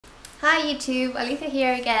Hi YouTube, Alita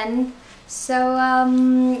here again. So,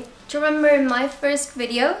 do you remember in my first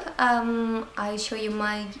video, I show you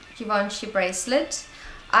my Givenchy bracelet.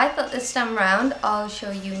 I thought this time around I'll show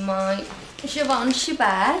you my Givenchy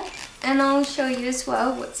bag, and I'll show you as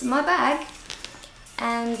well what's in my bag.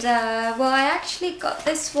 And well, I actually got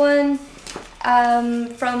this one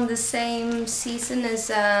from the same season as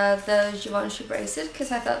the Givenchy bracelet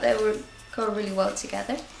because I thought they would go really well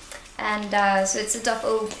together. And so it's a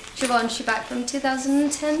duffel Givenchy bag from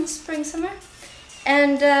 2010 spring summer,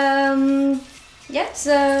 and yeah, it's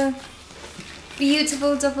a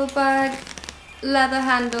beautiful duffel bag, leather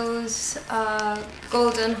handles,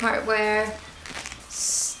 golden hardware,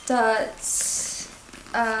 studs,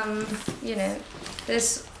 you know,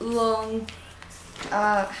 this long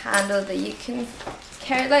handle that you can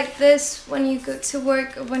carry like this when you go to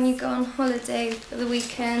work or when you go on holiday for the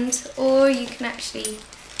weekend, or you can actually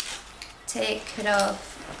take it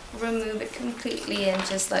off, remove it completely and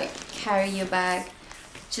just like carry your bag,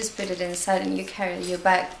 just put it inside and you carry your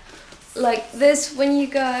bag like this when you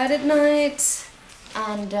go out at night,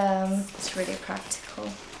 and it's really practical.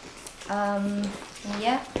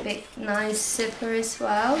 Yeah, big nice zipper as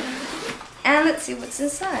well, and let's see what's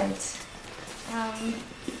inside. What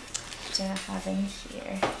do I have in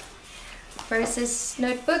here? First is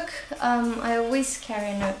notebook. I always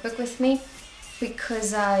carry a notebook with me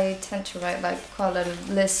because I tend to write like quite a lot of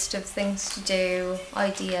list of things to do,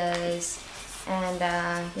 ideas, and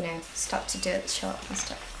you know, stuff to do at the shop and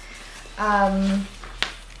stuff.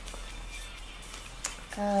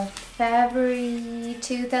 February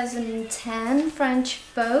 2010 French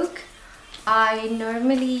Vogue. I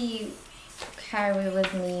normally carry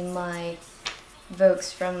with me my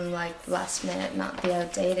Vogues from like the last minute, not the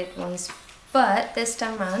outdated ones, but this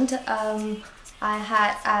time around I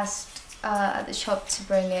had asked at the shop to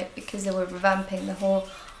bring it because they were revamping the whole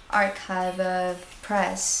archive of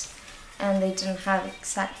press and they didn't have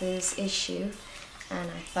exactly this issue,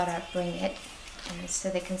 and I thought I'd bring it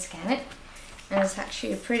so they can scan it, and it's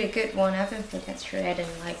actually a pretty good one. I've been flipping through it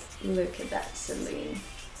and like, look at that Celine,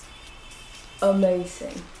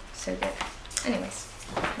 amazing, so good. Anyways,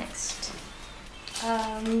 next,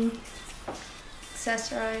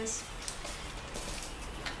 accessorize,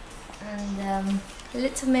 and a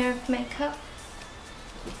little mirror of makeup,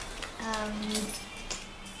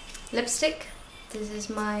 lipstick. This is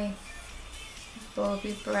my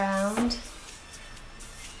Bobbi Brown,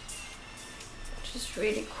 which is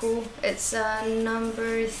really cool. It's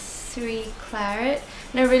number 3 Claret,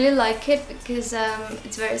 and I really like it because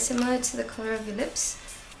it's very similar to the color of your lips,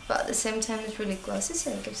 but at the same time it's really glossy,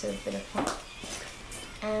 so it gives it a bit of pop.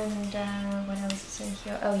 And what else is in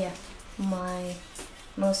here? Oh yeah, my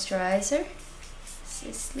moisturizer,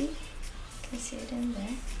 Sisley, you can see it in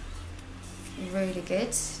there. Really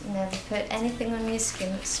good. Never put anything on your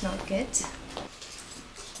skin that's not good.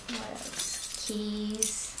 What else?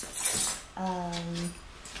 Keys.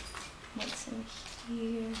 What's in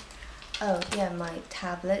here? Oh yeah, my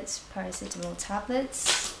tablets, paracetamol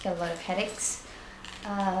tablets. Get a lot of headaches.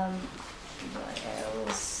 What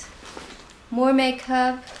else? More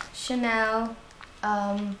makeup, Chanel.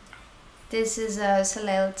 This is a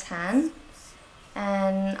Soleil Tan,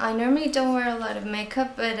 and I normally don't wear a lot of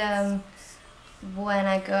makeup, but when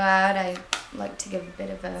I go out I like to give a bit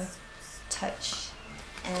of a touch,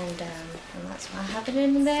 and that's why I have it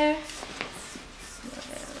in there. What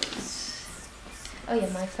else? Oh yeah,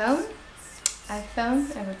 my phone.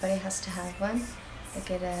 iPhone, everybody has to have one. I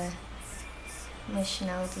get my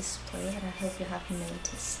Chanel display that I hope you have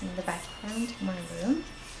noticed in the background of my room.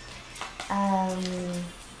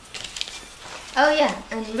 Oh yeah,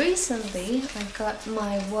 and recently I got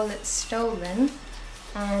my wallet stolen,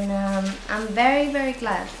 and I'm very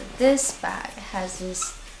glad that this bag has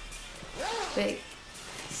this big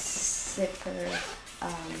zipper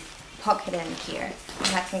pocket in here,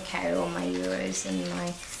 and I can carry all my euros and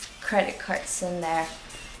my credit cards in there,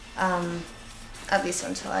 at least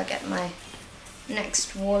until I get my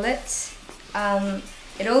next wallet.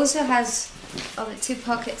 It also has other 2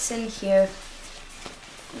 pockets in here.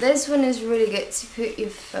 This one is really good to put your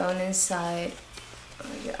phone inside, or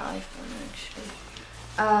your iPhone actually,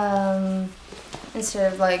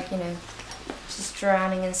 instead of like, you know, just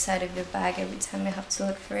drowning inside of your bag every time you have to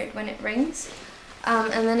look for it when it rings.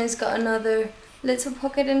 And then it's got another little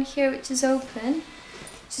pocket in here which is open,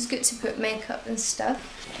 which is good to put makeup and stuff.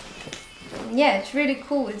 Yeah, it's really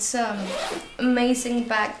cool. It's amazing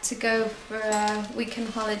bag to go for a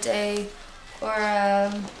weekend holiday, or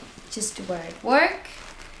just to wear at work,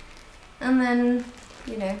 and then,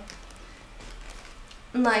 you know,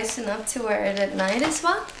 nice enough to wear it at night as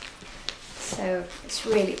well. So it's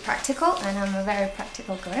really practical, and I'm a very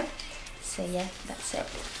practical girl. So yeah, that's it.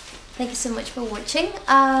 Thank you so much for watching.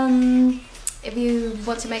 If you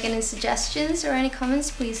want to make any suggestions or any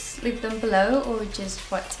comments, please leave them below or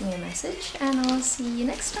just write me a message, and I'll see you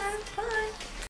next time. Bye!